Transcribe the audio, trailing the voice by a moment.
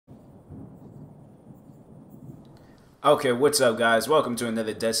Okay, what's up, guys? Welcome to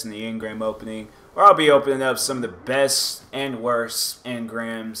another Destiny Engram opening, where I'll be opening up some of the best and worst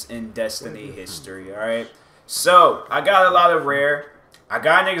engrams in Destiny history, alright? So, I got a lot of rare. I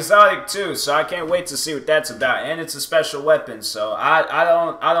got an exotic too, so I can't wait to see what that's about. And it's a special weapon, so I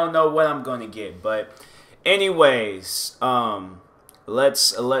don't know what I'm gonna get. But anyways,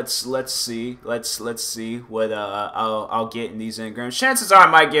 let's see what I'll get in these engrams. Chances are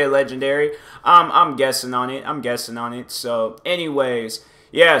I might get a legendary. I'm guessing on it. So anyways,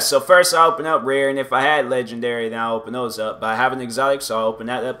 yeah, so first I open up rare, and if I had legendary, then I'll open those up. But I have an exotic, so I'll open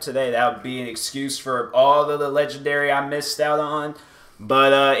that up today. That would be an excuse for all of the legendary I missed out on.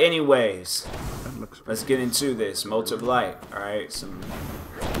 But anyways, let's get into this. Motive Light. Alright, some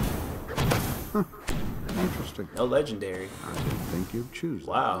Interesting. no legendary. I didn't think you'd choose.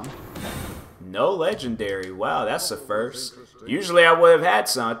 Wow. No legendary. Wow, that's the first. Usually I would have had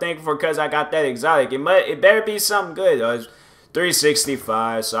some. I think because I got that exotic. It better be something good. It's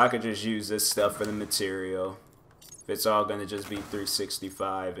 365, so I could just use this stuff for the material. If it's all gonna just be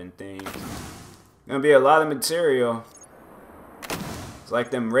 365 and things. Gonna be a lot of material. It's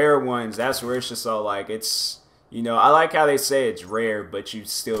like them rare ones. That's where it's just all like it's, you know, I like how they say it's rare, but you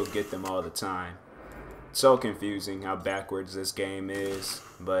still get them all the time. So confusing how backwards this game is.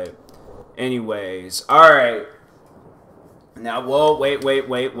 But anyways, alright. Now, whoa, wait.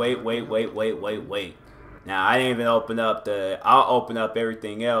 Now, I didn't even open up I'll open up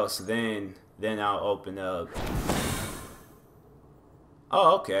everything else, then I'll open up.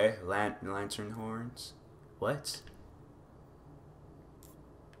 Oh, okay. Lantern horns. What?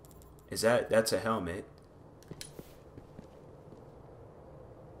 That's a helmet.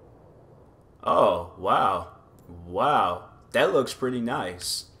 Oh, wow. Wow. That looks pretty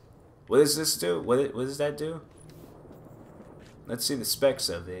nice. What does this do? What does that do? Let's see the specs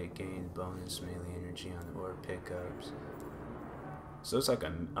of it. Gain bonus melee energy on ore pickups. So it's like a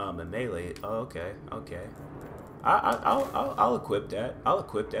melee. Oh, okay. Okay. I'll equip that. I'll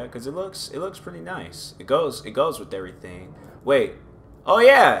equip that because it looks pretty nice. It goes with everything. Wait. Oh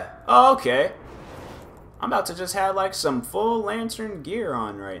yeah. Oh, okay. I'm about to just have like some full lantern gear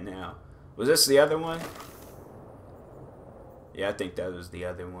on right now. Was this the other one? Yeah, I think that was the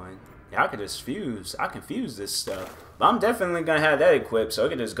other one. Yeah, I could just fuse. I can fuse this stuff. But I'm definitely going to have that equipped so I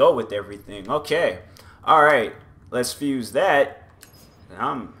can just go with everything. Okay. Alright. Let's fuse that.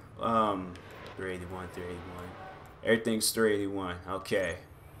 I'm, 381. Everything's 381. Okay.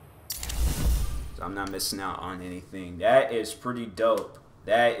 So I'm not missing out on anything. That is pretty dope.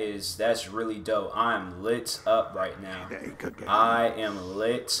 That's really dope. I'm lit up right now. I am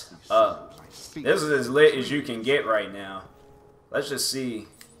lit up. This is as lit as you can get right now. Let's just see,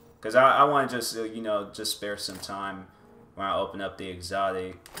 because I want to just just spare some time when I open up the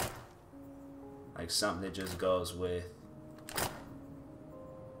exotic, like something that just goes with.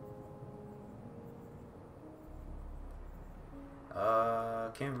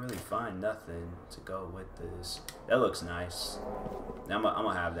 Can't really find nothing to go with this. That looks nice. I'm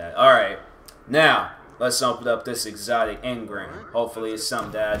gonna have that. Alright. Now, let's open up this exotic engram. Hopefully it's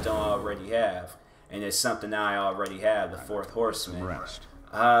something that I don't already have. And it's something that I already have, the fourth horseman.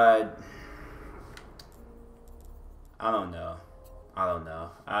 I don't know.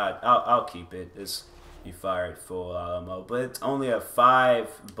 I'll keep it. You fire it full auto mode. But it's only a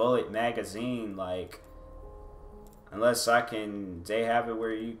 5-bullet magazine, like, unless they have it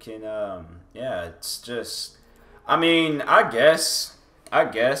where you can, yeah, it's just, I mean, I guess, I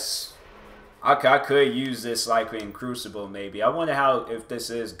could use this like in Crucible maybe. I wonder if this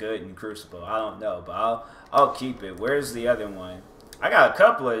is good in Crucible. I don't know, but I'll keep it. Where's the other one? I got a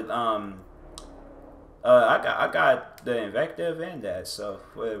couple of, I got the Invective and that, so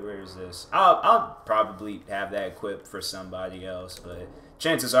where is this? I'll probably have that equipped for somebody else, but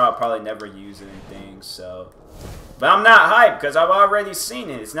chances are I'll probably never use it in things, so. But I'm not hyped because I've already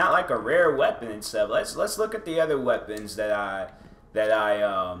seen it. It's not like a rare weapon and stuff. Let's look at the other weapons that I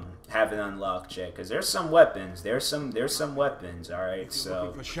haven't unlocked yet, because there's some weapons. There's some weapons. All right.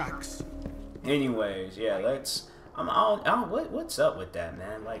 So. Anyways, yeah. What's up with that,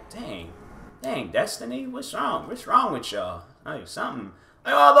 man? Like, dang, Destiny. What's wrong? What's wrong with y'all? Like something.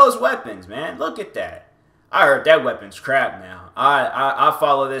 Like all those weapons, man. Look at that. I heard that weapon's crap now. I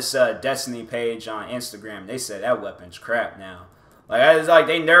follow this Destiny page on Instagram. They said that weapon's crap now. Like, it's like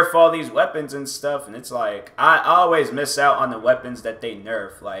they nerf all these weapons and stuff, and it's like I always miss out on the weapons that they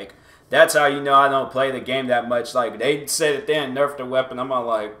nerf. Like, that's how you know I don't play the game that much. Like, they said that they hadn't nerfed the weapon. I'm all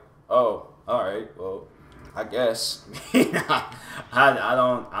like, oh, all right, well, I guess. I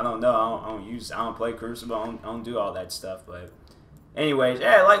don't know. I don't play Crucible. I don't do all that stuff, but Anyways,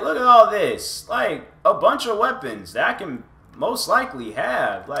 yeah, like, look at all this. Like, a bunch of weapons that I can most likely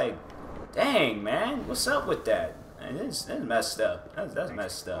have. Like, dang, man. What's up with that? Man, this is messed up. That's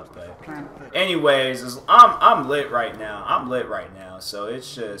messed up. But anyways, I'm lit right now. I'm lit right now. So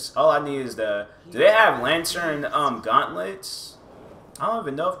it's just, all I need is the... Do they have lantern gauntlets? I don't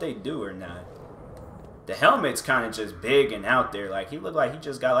even know if they do or not. The helmet's kind of just big and out there. Like, he looked like he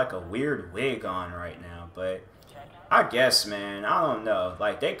just got like a weird wig on right now. But I guess, man, I don't know.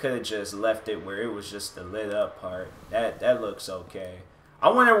 Like, they could have just left it where it was just the lit up part. That looks okay. I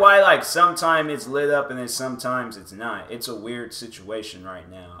wonder why, like, sometimes it's lit up and then sometimes it's not. It's a weird situation right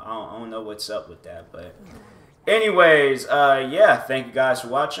now. I don't know what's up with that, but... Anyways, yeah, thank you guys for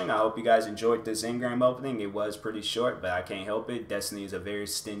watching. I hope you guys enjoyed this Engram opening. It was pretty short, but I can't help it. Destiny is a very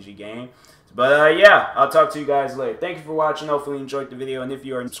stingy game. But, yeah, I'll talk to you guys later. Thank you for watching. Hopefully you enjoyed the video, and if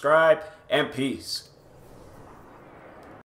you are subscribed, and peace.